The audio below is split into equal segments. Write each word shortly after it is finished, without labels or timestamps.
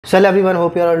So hello everyone,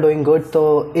 hope you are all doing good.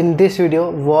 So in this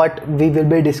video what we will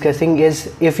be discussing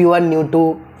is if you are new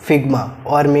to Figma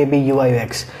or maybe UI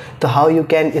UX, so how you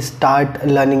can start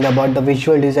learning about the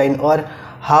visual design or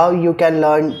how you can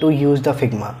learn to use the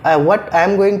Figma. What I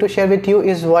am going to share with you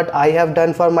is what I have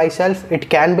done for myself. It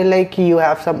can be like you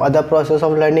have some other process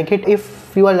of learning it.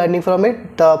 If you are learning from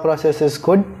it, the process is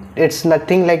good. It's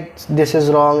nothing like this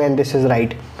is wrong and this is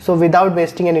right. So without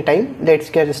wasting any time, let's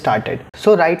get started.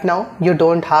 So right now you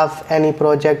don't have any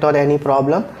project or any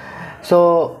problem,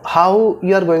 so how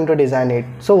you are going to design it?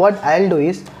 So what I'll do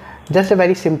is just a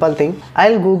very simple thing.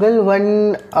 I'll Google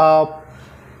one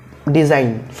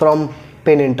design from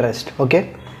Pinterest.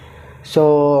 Okay,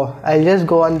 so I'll just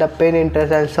go on the Pinterest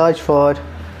and search for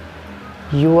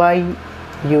UI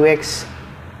UX.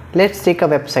 Let's take a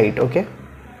website. Okay,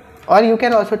 or you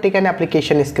can also take an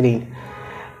application screen.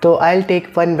 So I'll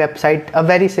take one website, a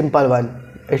very simple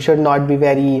one. It should not be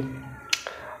very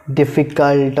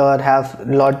difficult or have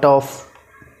lot of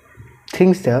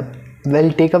things there.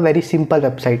 We'll take a very simple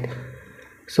website.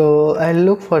 So I'll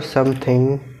look for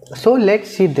something. So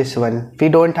let's see this one. We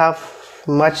don't have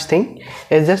much thing.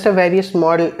 It's just a very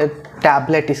small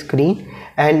tablet screen,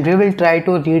 and we will try to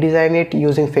redesign it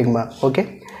using Figma.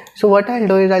 Okay. So what I'll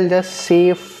do is I'll just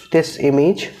save this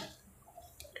image.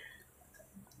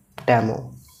 Demo.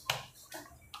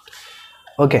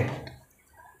 Okay,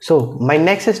 so my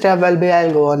next step will be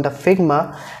I'll go on the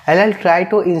Figma and I'll try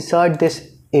to insert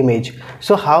this image.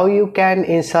 So how you can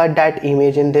insert that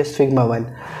image in this Figma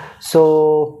one?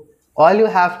 So all you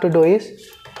have to do is,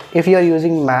 if you are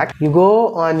using Mac, you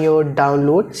go on your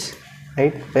downloads,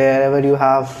 right, wherever you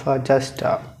have just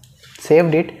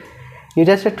saved it. You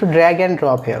just have to drag and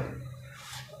drop here.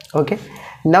 Okay,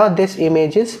 now this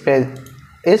image is present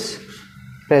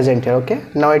here. Okay,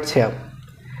 now it's here.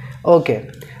 Okay,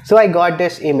 so I got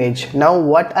this image. Now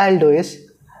what I'll do is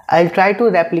I'll try to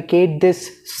replicate this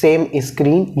same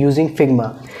screen using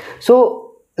Figma.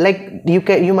 So like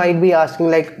you might be asking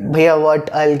like, here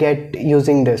what I'll get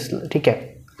using this.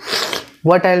 Okay,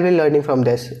 what I'll be learning from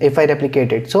this if I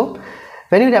replicate it. So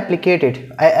when you replicate it,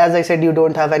 as I said, you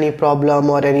don't have any problem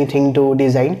or anything to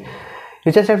design.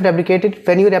 You just have to replicate it.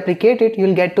 When you replicate it,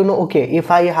 you'll get to know, okay,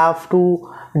 if I have to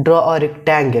draw a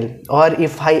rectangle, or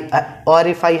if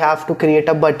I have to create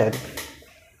a button,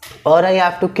 or I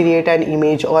have to create an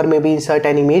image, or maybe insert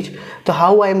an image, so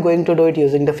how I am going to do it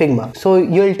using the Figma. So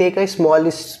you'll take a small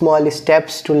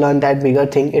steps to learn that bigger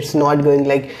thing. It's not going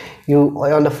like you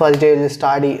on the first day will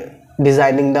start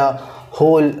designing the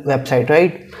whole website,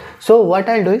 right? So what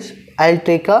I'll do is I'll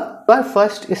take our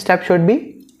first step should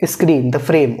be screen, the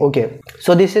frame. Okay,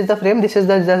 so this is the frame, this is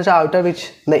just the outer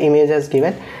which the image has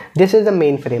given. This is the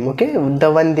main frame. Okay,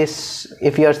 the one, this,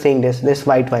 if you are seeing this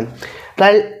white one.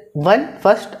 So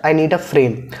first I need a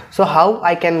frame. So how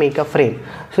I can make a frame?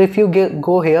 So if you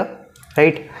go here,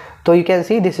 right, so you can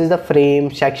see this is the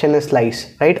frame section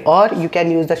slice, right, or you can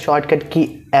use the shortcut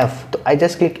key F. So I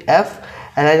just click F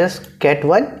and I just get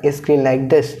one screen like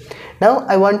this. Now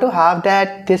I want to have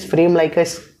this frame like a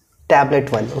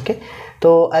tablet one. Okay,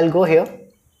 so I'll go here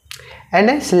and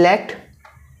I select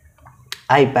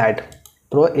iPad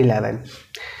Pro 11.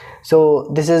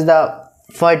 So this is the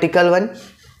vertical one.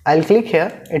 I'll click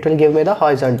here, it will give me the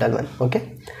horizontal one.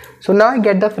 Okay, so now I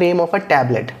get the frame of a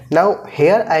tablet. Now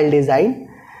here I'll design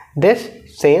this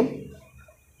same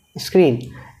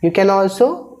screen. You can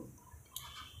also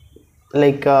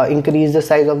like increase the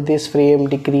size of this frame,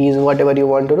 decrease, whatever you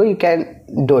want to do, you can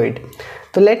do it.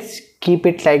 So let's keep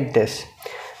it like this.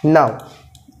 Now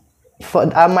for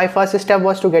my first step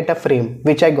was to get a frame,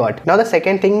 which I got. Now the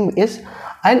second thing is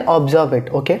I'll observe it.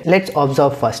 Okay, let's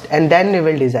observe first and then we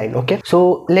will design. Okay,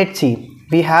 so let's see.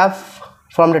 We have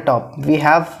from the top, we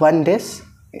have this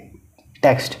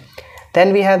text,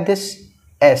 then we have this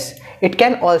S. It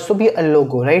can also be a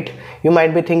logo, right? You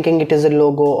might be thinking it is a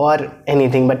logo or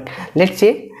anything, but let's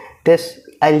say this.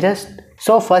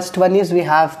 So first one is we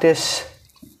have this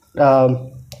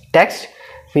text.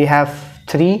 We have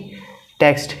 3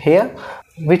 text here,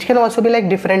 which can also be like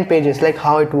different pages, like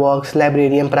how it works,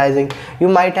 library and pricing. You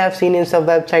might have seen in some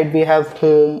website we have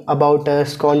home, about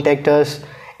us, contact us,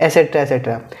 etc,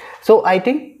 etc. So I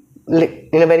think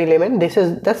in a very layman this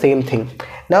is the same thing.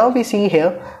 Now we see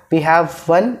here we have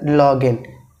one login,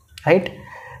 right?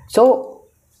 So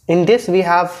in this we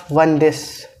have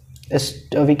this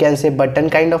we can say button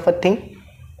kind of a thing,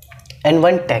 and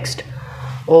one text.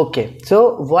 Okay,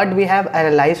 so what we have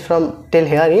analyzed from till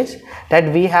here is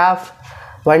that we have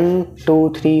 1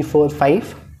 2 3 4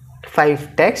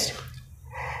 5 text,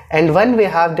 and one we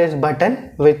have this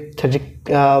button with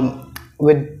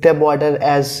the border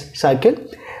as circle,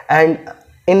 and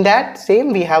in that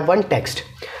same we have one text.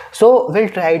 So we'll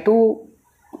try to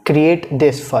create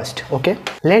this first. Okay,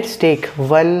 let's take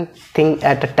one thing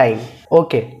at a time.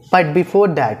 Okay, but before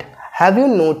that, have you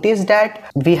noticed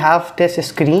that we have this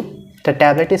screen, the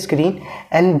tablet screen,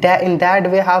 and in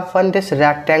that we have one this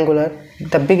rectangular,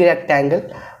 the big rectangle,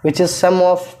 which is some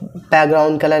of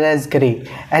background color as gray,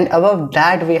 and above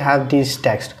that we have this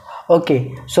text.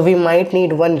 Okay, so we might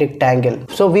need one rectangle.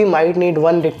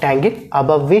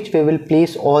 Above which we will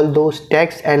place all those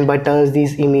text and buttons,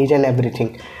 these image and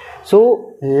everything. So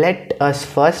let us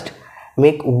first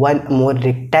make one more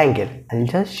rectangle. I'll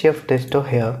just shift this to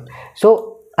here.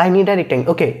 So I need a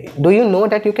rectangle. Okay, do you know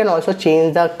that you can also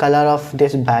change the color of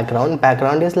this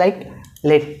background is like,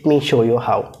 let me show you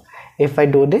how. If I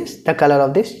do this, the color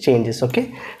of this changes.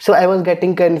 Okay, so I was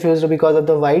getting confused because of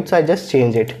the white, so I just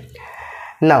changed it.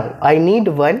 Now I need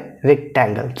one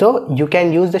rectangle, so you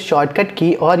can use the shortcut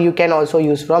key or you can also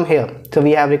use from here. So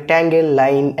we have rectangle,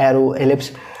 line, arrow,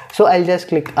 ellipse. So I'll just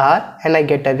click R and I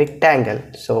get a rectangle.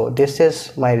 So this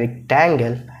is my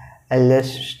rectangle. I'll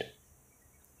just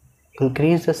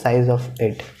increase the size of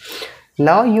it.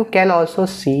 Now you can also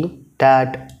see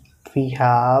that we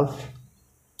have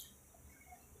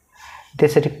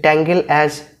this rectangle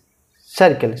as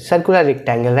circular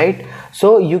rectangle, right?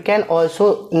 So you can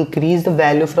also increase the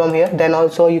value from here, then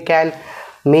also you can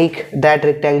make that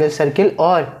rectangle circle,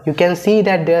 or you can see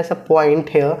that there's a point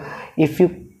here. If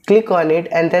you click on it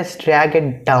and just drag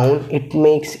it down, it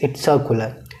makes it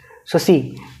circular. So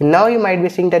see, now you might be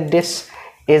seeing that this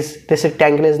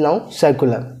rectangle is now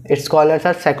circular, its corners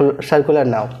are circular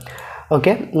now.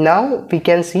 Okay, now we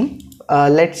can see,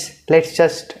 let's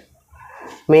just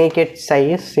make it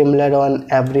size similar on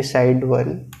every side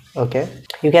one. Okay,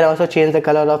 you can also change the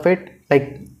color of it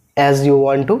like as you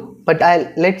want to, but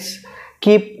let's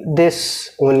keep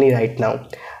this only right now.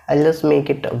 I'll just make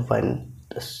it a one,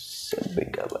 this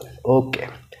bigger one. Okay,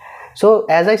 so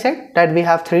as I said that we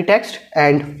have three text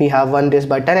and we have one this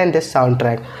button and this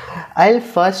soundtrack. I'll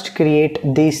first create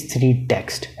these three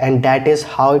text, and that is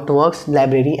how it works,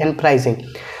 library and pricing.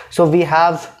 So we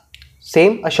have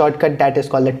a shortcut that is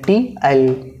called a T.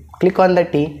 I'll click on the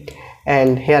T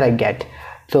and here I get.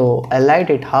 So I'll write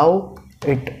it how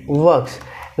it works.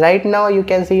 Right now you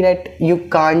can see that you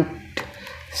can't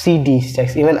see these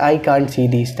text, even I can't see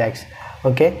these text.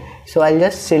 Okay, so I'll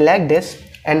just select this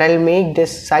and I'll make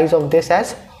this size of this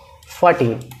as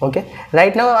 14. Okay,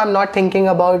 right now I'm not thinking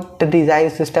about the design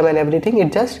system and everything,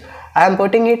 it just I'm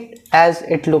putting it as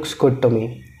it looks good to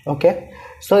me. Okay,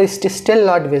 so it's still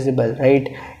not visible, right?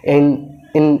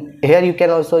 In here you can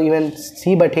also even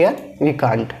see, but here we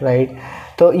can't, right?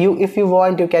 So if you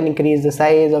want, you can increase the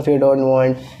size. If you don't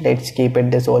want, let's keep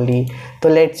it this only. So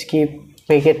let's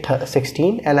make it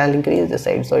 16 and I'll increase the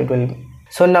size so it will.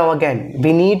 So now again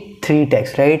we need three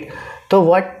text, right? So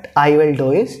what I will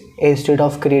do is, instead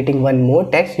of creating one more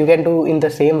text, you can do in the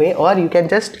same way, or you can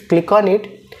just click on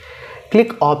it,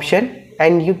 click option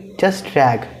and you just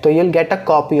drag, so you'll get a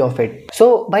copy of it.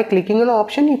 So by clicking on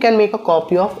option you can make a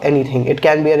copy of anything. It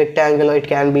can be a rectangle, or it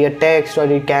can be a text, or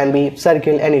it can be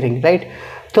circle, anything, right?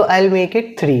 So I'll make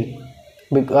it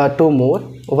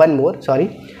one more,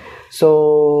 sorry.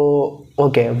 So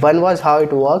okay, one was how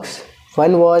it works,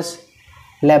 one was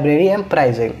library and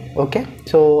pricing. Okay,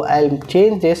 so I'll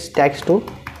change this text to,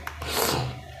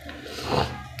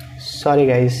 sorry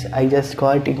guys, I just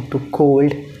got into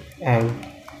cold and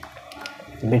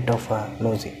bit of a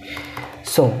nosy.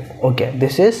 So okay,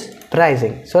 this is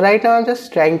pricing. So right now I'm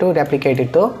just trying to replicate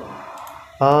it though.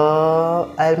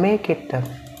 I'll make it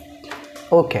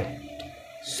okay.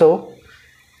 So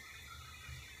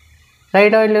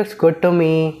right now it looks good to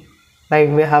me, like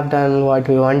we have done what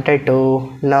we wanted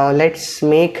to. Now let's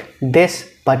make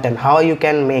this button, how you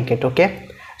can make it. Okay,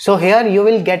 so here you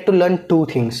will get to learn two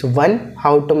things. One,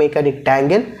 how to make a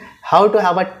rectangle, how to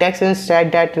have a text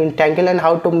inside that rectangle, and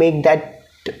how to make that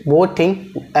both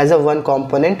thing as a one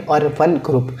component or one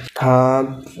group.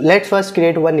 Let's first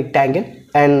create one rectangle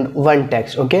and one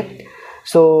text. Okay,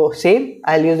 so same,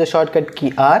 I'll use the shortcut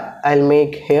key R. I'll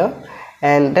make here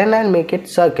and then I'll make it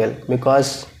circle,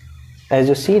 because as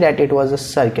you see that it was a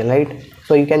circle, right?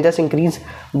 So you can just increase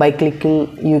by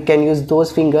clicking, you can use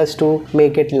those fingers to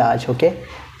make it large. Okay,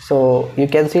 so you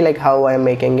can see like how I'm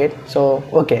making it. So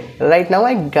okay, right now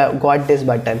I got this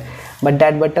button, but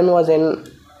that button was in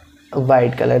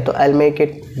white color, so I'll make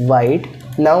it white.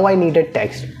 Now I need a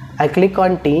text. I click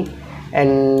on T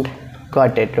and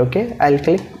got it. Okay, I'll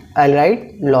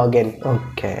write login.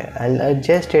 Okay, I'll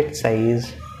adjust its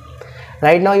size.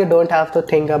 Right now you don't have to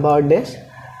think about this,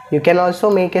 you can also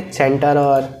make it center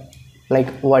or like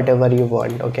whatever you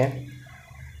want. Okay,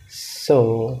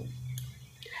 so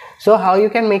So how you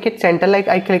can make it center, like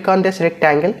I click on this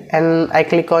rectangle and I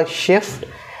click on shift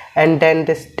and then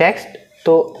this text.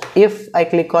 So if I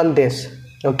click on this,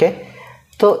 okay,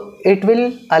 so it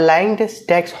will align this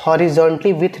text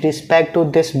horizontally with respect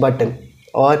to this button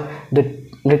or the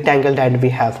rectangle that we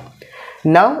have.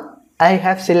 Now I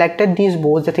have selected these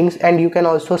both the things, and you can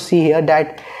also see here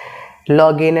that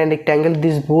login and rectangle,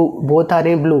 these both are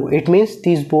in blue. It means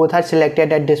these both are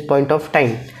selected at this point of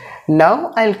time.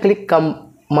 Now I'll click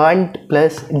command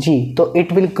plus G, so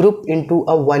it will group into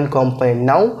a one component.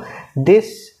 Now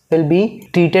this will be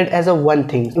treated as a one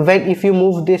thing. When if you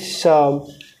move this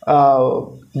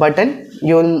button,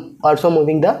 you will also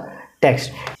moving the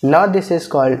text. Now this is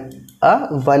called a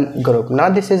one group. Now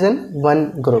this is in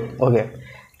one group. Okay,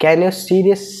 can you see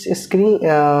this screen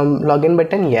login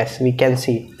button? Yes, we can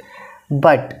see.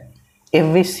 But if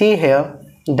we see here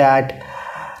that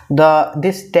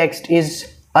this text is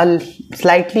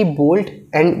slightly bold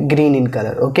and green in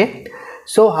color. Okay,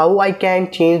 so how I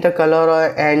can change the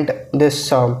color and this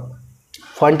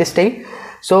font style?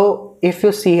 So if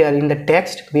you see here in the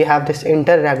text, we have this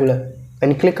enter regular.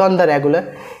 When you click on the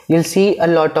regular, you'll see a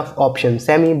lot of options: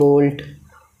 semi bold,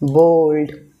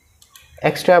 bold,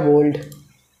 extra bold.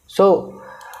 So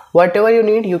whatever you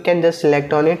need, you can just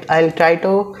select on it. I'll try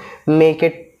to make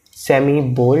it semi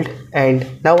bold, and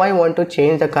now I want to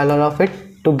change the color of it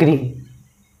to green.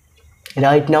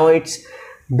 Right now it's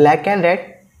black and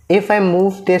red. If I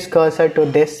move this cursor to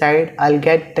this side, I'll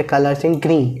get the colors in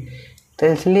green.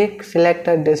 Then select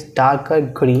this darker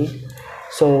green,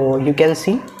 so you can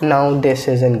see now this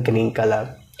is in green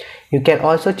color. You can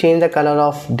also change the color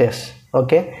of this.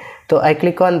 Okay, so I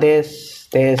click on this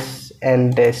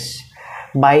and this.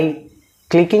 By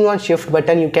clicking on shift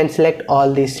button, you can select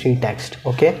all these three text.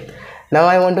 Okay, now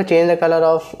I want to change the color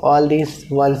of all these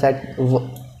ones at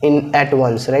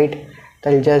once, right?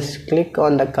 I'll just click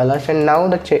on the colors, and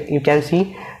now you can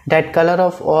see that color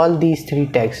of all these three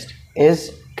text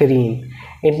is green.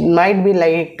 It might be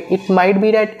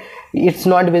that it's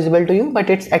not visible to you,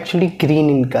 but it's actually green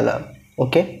in color.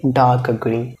 Okay, dark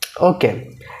green.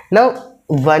 Okay, now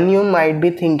one you might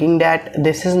be thinking that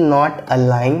this is not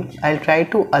aligned. I'll try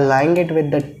to align it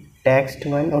with the text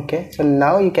one. Okay, so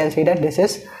now you can see that this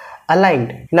is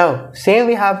aligned. Now same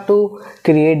we have to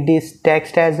create this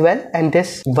text as well, and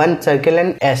this one circle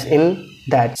and S in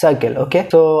that circle. Okay,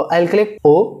 so I'll click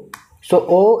O. So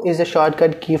O is a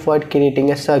shortcut key for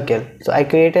creating a circle. So I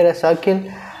created a circle.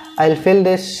 I'll fill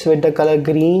this with the color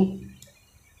green.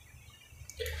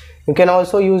 You can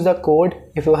also use the code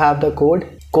if you have the code.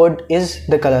 Code is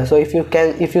the color. So if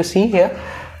you see here,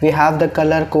 we have the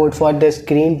color code for this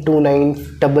green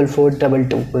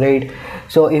 294422, right?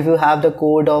 So if you have the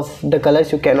code of the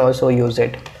colors, you can also use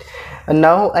it. And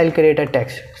now I'll create a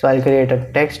text. So I'll create a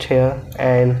text here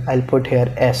and I'll put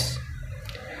here S.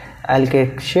 I'll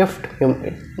click shift.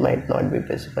 It might not be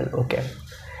visible. Okay,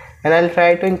 and I'll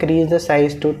try to increase the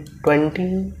size to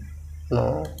 20,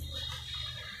 no,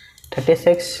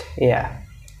 36. Yeah,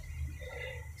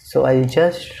 so I'll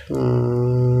just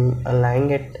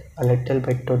align it a little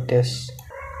bit to this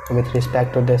with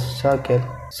respect to this circle.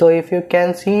 So if you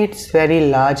can see, it's very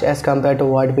large as compared to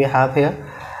what we have here.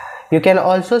 You can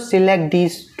also select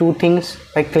these two things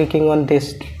by clicking on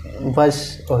this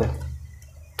okay,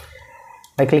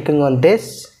 by clicking on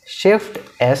this, shift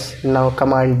S, now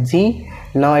command Z.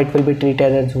 Now it will be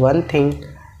treated as one thing.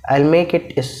 I'll make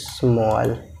it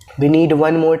small. We need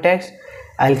one more text.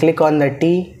 I'll click on the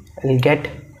T. I'll get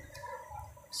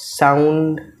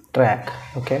soundtrack.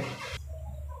 Okay,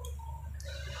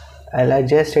 I'll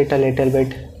adjust it a little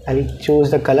bit. I'll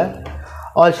choose the color.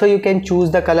 Also you can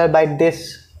choose the color by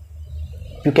this,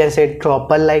 you can say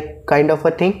dropper like kind of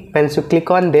a thing. Once you click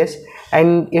on this,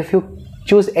 and if you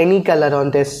choose any color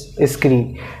on this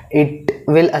screen, it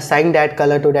will assign that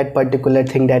color to that particular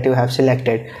thing that you have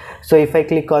selected. So if I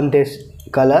click on this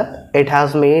color, it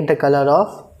has made the color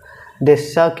of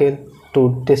this circle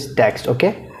to this text.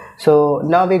 Okay, so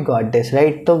now we got this,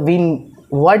 right? So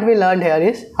what we learned here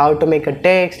is how to make a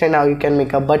text and how you can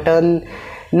make a button.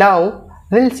 Now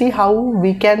we'll see how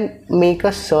we can make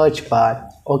a search bar.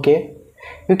 Okay,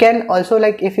 you can also,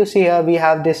 like if you see here, we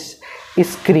have this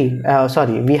screen,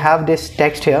 we have this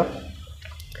text here.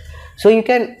 So you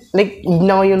can, like,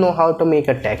 now you know how to make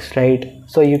a text, right?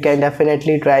 So you can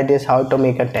definitely try this, how to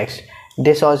make a text.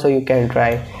 This also you can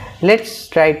try. Let's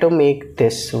try to make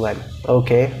this one.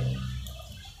 Okay,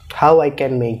 how I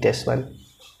can make this one?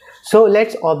 So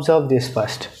let's observe this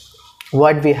first.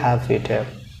 What we have here,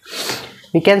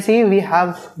 we can see we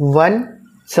have one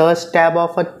search tab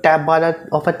of a tab bar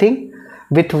of a thing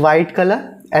with white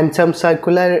color and some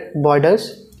circular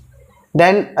borders.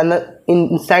 Then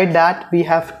inside that we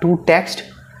have two text,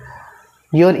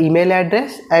 your email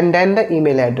address and then the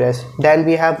email address. Then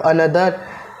we have another,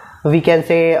 we can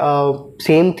say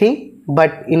same thing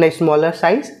but in a smaller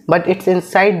size, but it's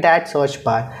inside that search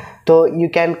bar, so you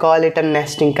can call it a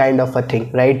nesting kind of a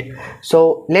thing, right?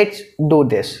 So let's do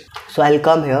this. So I'll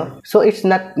come here. So it's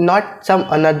not some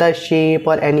another shape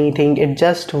or anything, it's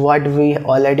just what we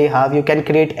already have. You can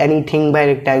create anything by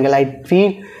rectangle. I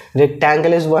feel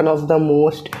rectangle is one of the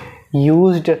most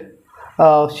used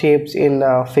shapes in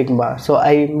Figma. So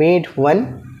I made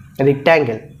one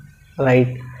rectangle,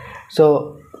 right?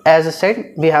 So as I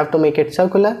said, we have to make it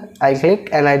circular. I click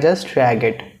and I just drag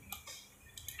it.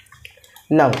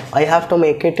 Now I have to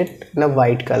make it in a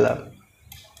white color.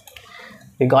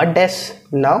 We got this.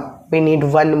 Now we need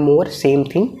one more same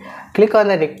thing. Click on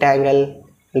the rectangle,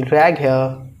 drag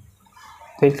here,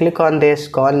 we click on this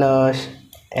corners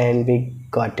and we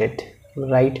got it,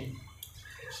 right?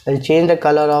 I'll change the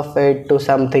color of it to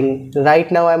something. Right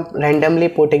now I'm randomly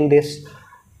putting this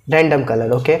random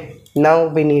color. Okay, now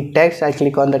we need text. I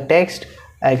click on the text,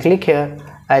 I click here,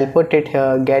 I'll put it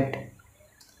here, get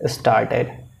started.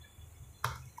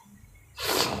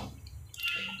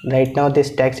 Right now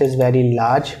this text is very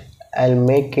large. I'll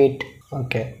make it,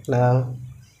 okay, now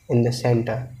in the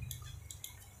center.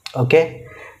 Okay,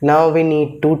 now we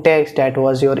need two text, that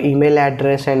was your email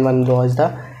address and one was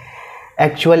the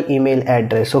actual email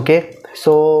address. Okay,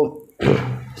 so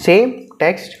same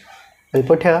text I'll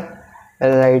put here,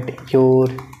 I'll write your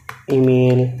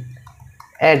email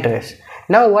address.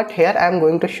 Now what here I'm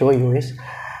going to show you is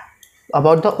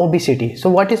about the obesity. So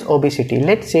what is obesity?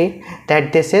 Let's say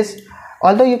that this is,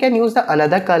 although you can use the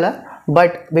another color,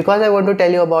 but because I want to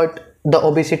tell you about the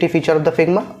obesity feature of the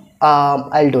Figma,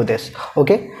 I'll do this.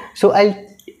 Okay, so I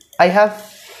have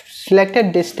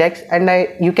selected this text and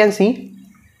you can see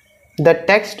the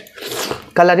text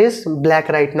color is black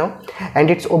right now and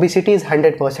its obesity is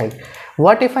 100%.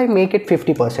 What if I make it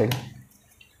 50%?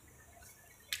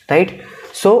 Right?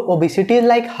 So obesity is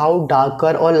like how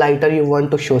darker or lighter you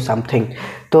want to show something.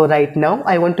 So right now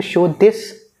I want to show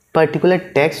this particular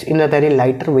text in a very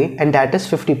lighter way, and that is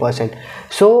 50%.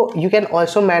 So you can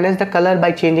also manage the color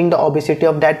by changing the obesity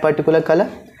of that particular color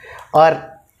or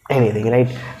anything, right?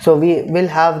 So we will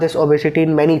have this obesity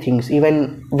in many things.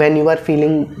 Even when you are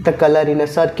feeling the color in a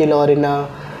circle or in a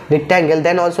rectangle,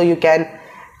 then also you can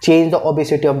change the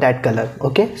obesity of that color.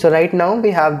 Okay, so right now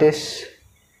we have this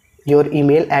your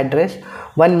email address.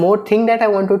 One more thing that I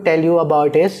want to tell you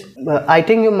about is I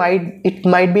think it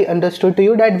might be understood to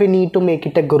you that we need to make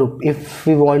it a group if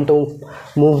we want to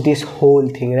move this whole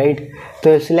thing, right?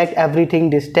 So select everything,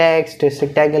 this text, this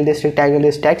rectangle,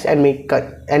 this text, and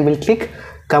we'll click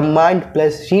Command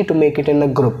plus G to make it in a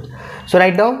group. So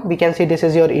right now we can see this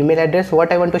is your email address.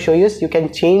 What I want to show you is you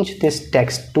can change this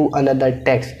text to another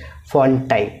text font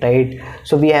type, right?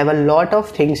 So we have a lot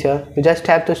of things here. You just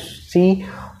have to see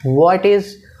what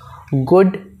is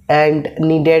good and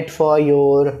needed for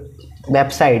your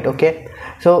website. Okay,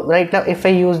 so right now if I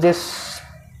use this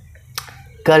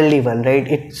curly one, right,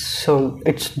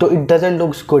 it doesn't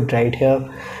look good right here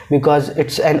because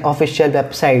it's an official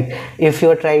website. If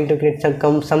you're trying to create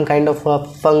some kind of a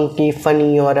funky,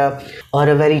 funny or a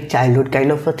very childhood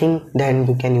kind of a thing, then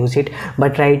you can use it.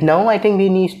 But right now I think we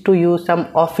need to use some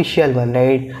official one,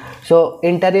 right? So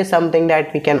enter is something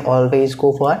that we can always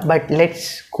go for, but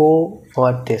let's go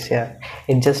for this here.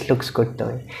 It just looks good to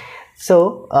me.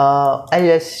 So I'll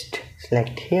just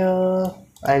select here.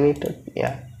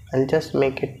 I'll just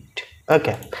make it.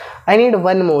 Okay, I need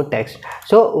one more text.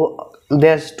 So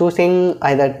there's two things,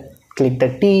 either click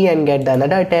the T and get the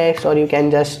another text, or you can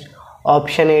just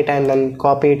option it and then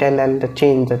copy it and then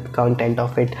change the content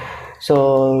of it.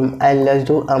 So I'll just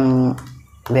do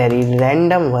very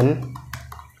random one.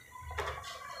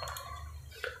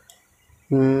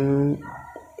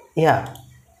 Yeah,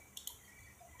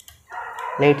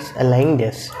 let's align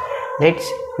this.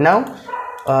 Now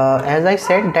as I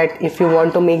said that if you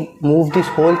want to move this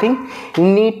whole thing, you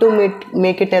need to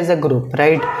make it as a group,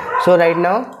 right? So right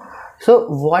now, so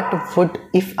what would,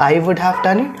 if I would have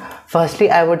done it, firstly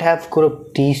I would have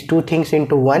grouped these two things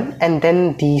into one and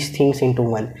then these things into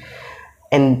one,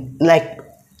 and like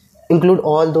include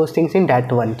all those things in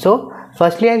that one. So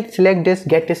firstly I'll select this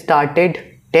get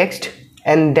started text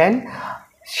and then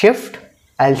shift,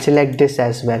 I'll select this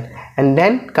as well and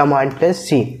then command plus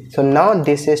C. So now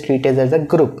this is treated as a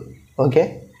group.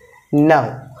 Okay,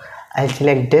 now I'll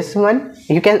select this one.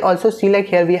 You can also see like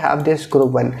here we have this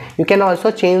group one. You can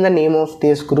also change the name of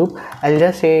this group. I'll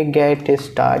just say get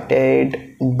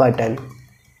started button,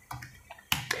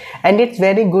 and it's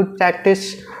very good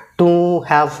practice to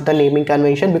have the naming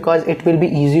convention, because it will be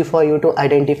easy for you to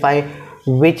identify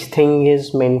which thing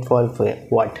is meant for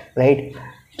what, right?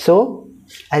 So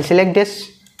I'll select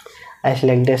this, I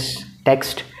select this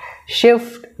text,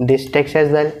 shift this text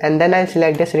as well, and then I'll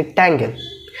select this rectangle.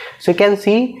 So you can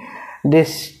see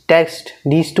this text,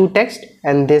 these two text,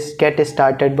 and this get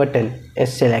started button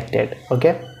is selected.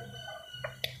 Okay,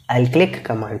 I'll click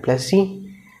Command plus C.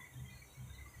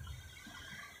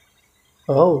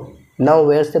 Oh, now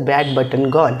where's the back button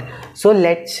gone? So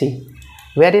let's see,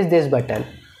 where is this button?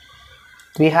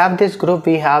 We have this group,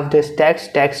 we have this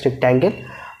text rectangle,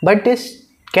 but this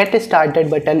get started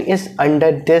button is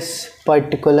under this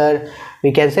particular,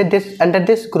 we can say this under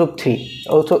this group 3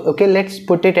 also. Okay, let's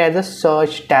put it as a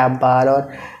search tab bar,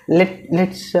 or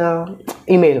let's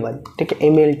email one. Take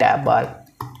email tab bar.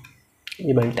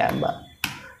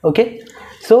 Okay,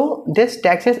 so this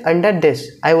text is under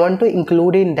this, I want to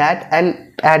include in that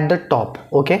and at the top.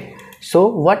 Okay, so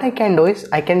what I can do is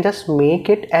I can just make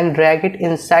it and drag it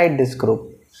inside this group.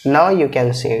 Now you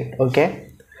can see it.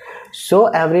 Okay, so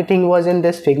everything was in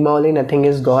this Figma only, nothing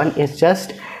is gone,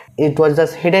 it was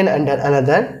just hidden under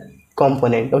another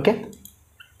component. Okay,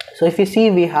 so if you see,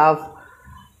 we have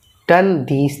done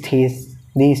these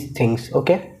things.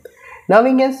 Okay, now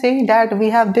we can say that we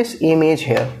have this image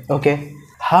here. Okay,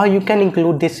 how you can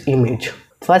include this image?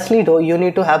 Firstly though, you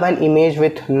need to have an image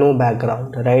with no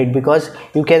background, right? Because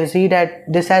you can see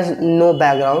that this has no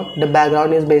background. The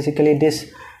background is basically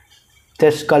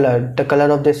this color, the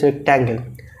color of this rectangle.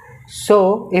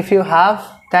 So if you have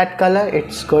that color,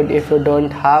 it's good. If you don't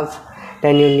have,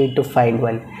 then you need to find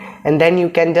one, and then you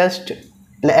can just,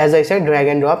 as I said, drag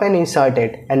and drop and insert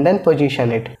it and then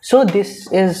position it. So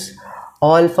this is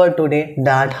all for today,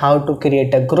 that how to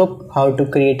create a group, how to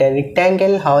create a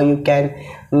rectangle, how you can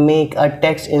make a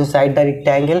text inside the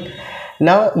rectangle.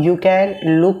 Now you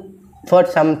can look for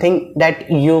something that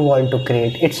you want to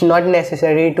create. It's not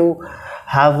necessary to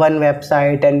have one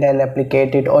website and then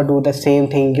replicate it or do the same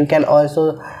thing. You can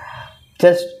also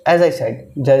just, as I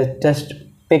said, just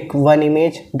pick one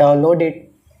image, download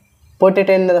it, put it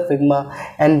in the Figma,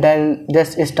 and then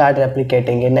just start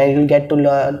replicating it, and you'll get to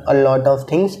learn a lot of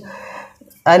things.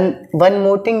 And one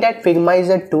more thing, that Figma is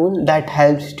a tool that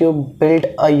helps you build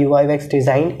a UI UX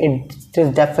design. It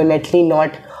is definitely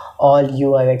not all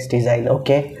UI UX design.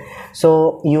 Okay,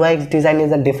 so UI UX design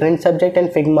is a different subject, and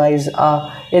Figma is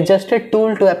just a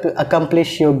tool to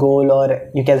accomplish your goal,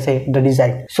 or you can say the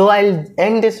design. So I'll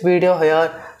end this video here.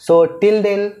 So till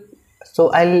then,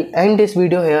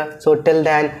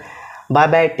 bye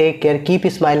bye, take care, keep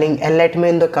smiling, and let me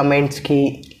in the comments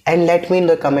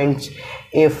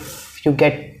if you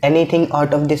get anything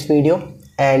out of this video,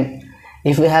 and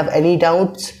if you have any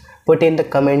doubts, put in the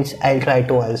comments, I'll try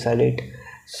to answer it.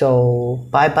 So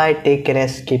bye bye, take care,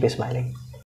 keep smiling.